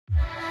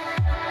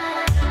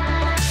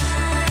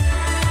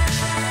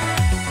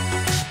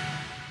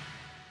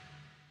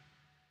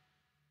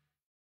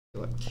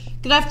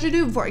Good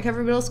afternoon, Fort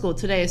Cover Middle School.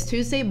 Today is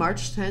Tuesday,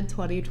 March 10,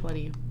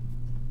 2020.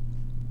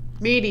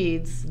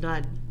 Meetings,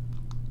 none.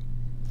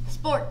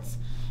 Sports.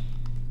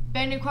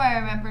 Band and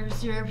choir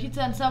members, your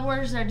pizza and sub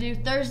orders are due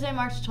Thursday,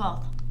 March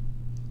 12th.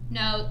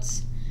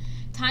 Notes.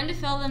 Time to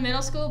fill the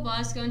middle school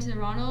bus going to the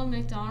Ronald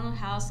McDonald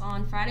House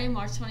on Friday,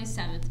 March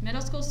 27th.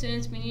 Middle school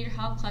students, we need your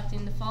help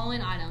collecting the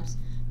following items: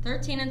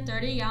 13 and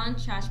 30-gallon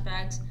trash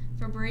bags,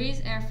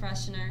 Febreze air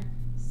freshener,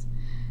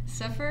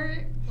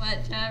 Swiffer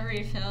wet jet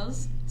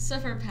refills,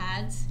 Swiffer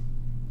pads,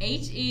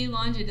 HE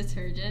laundry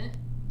detergent,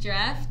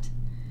 Dreft,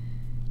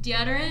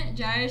 deodorant,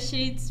 dryer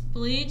sheets,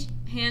 bleach,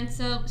 hand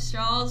soap,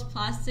 straws,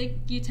 plastic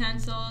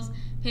utensils,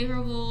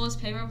 paper bowls,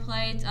 paper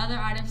plates, other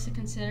items to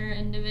consider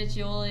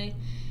individually,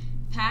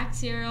 packed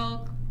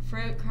cereal,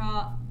 fruit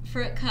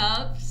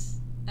cups,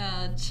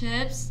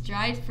 chips,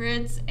 dried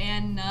fruits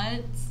and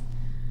nuts,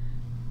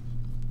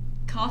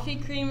 coffee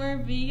creamer,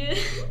 vegan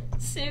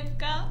soup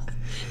cups,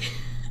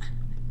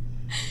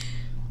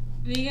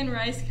 vegan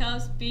rice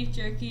cups, beef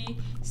jerky,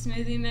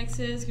 smoothie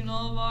mixes,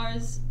 granola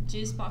bars,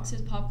 juice boxes,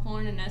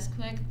 popcorn, and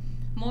Nesquik.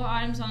 More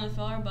items on the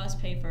filler bus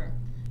paper.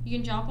 You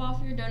can drop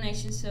off your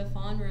donations to the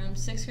following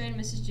rooms: 6th grade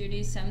Mrs.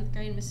 Judy, 7th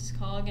grade Mrs.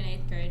 Collig, and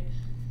 8th grade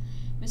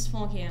Ms.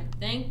 Fulcamp.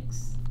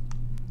 Thanks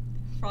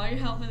for all your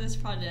help with this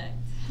project.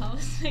 Help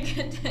us make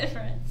a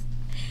difference.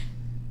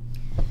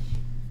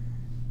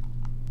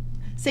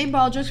 St.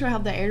 Baldrick's will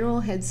have the annual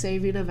Head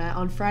Saving event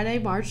on Friday,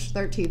 March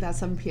 13th at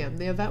 7 p.m.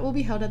 The event will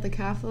be held at the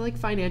Catholic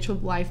Financial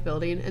Life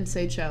Building in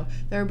St. Joe.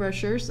 There are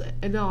brochures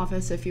in the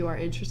office if you are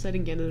interested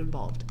in getting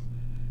involved.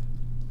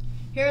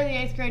 Here are the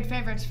 8th grade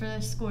favorites for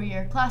this school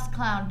year. Class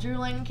Clown, Drew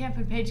Langenkamp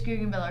and Paige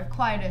Guggenbiller.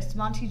 Quietest,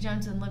 Monty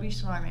Jones and Libby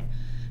Schlarman.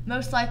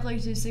 Most likely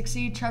to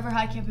succeed, Trevor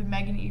Highcamp and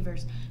Megan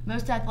Evers.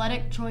 Most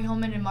athletic, Troy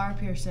Holman and Mara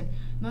Pearson.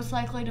 Most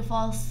likely to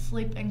fall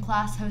asleep in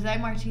class, Jose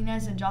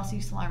Martinez and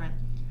Jossie Schlarman.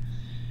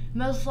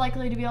 Most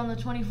likely to be on the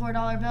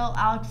 $24 bill,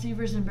 Alex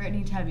Evers and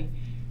Brittany Tebby.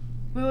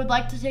 We would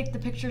like to take the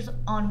pictures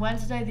on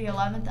Wednesday the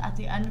 11th at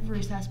the end of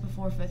recess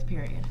before 5th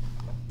period.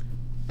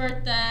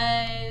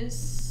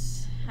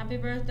 Birthdays. Happy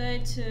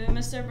birthday to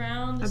Mr.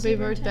 Brown. Happy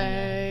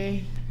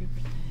birthday.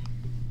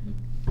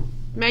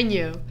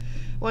 Menu.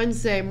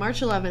 Wednesday,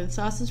 March 11th,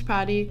 sausage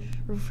patty,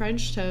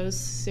 French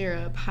toast,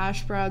 syrup,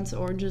 hash browns,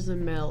 oranges,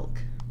 and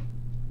milk.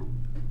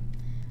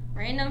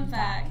 Random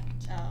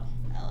fact. Oh,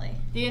 Ellie.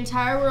 The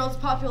entire world's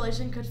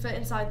population could fit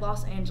inside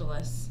Los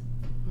Angeles.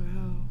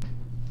 Wow.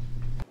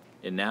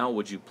 And now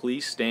would you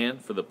please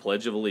stand for the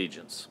Pledge of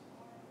Allegiance.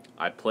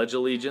 I pledge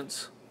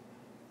allegiance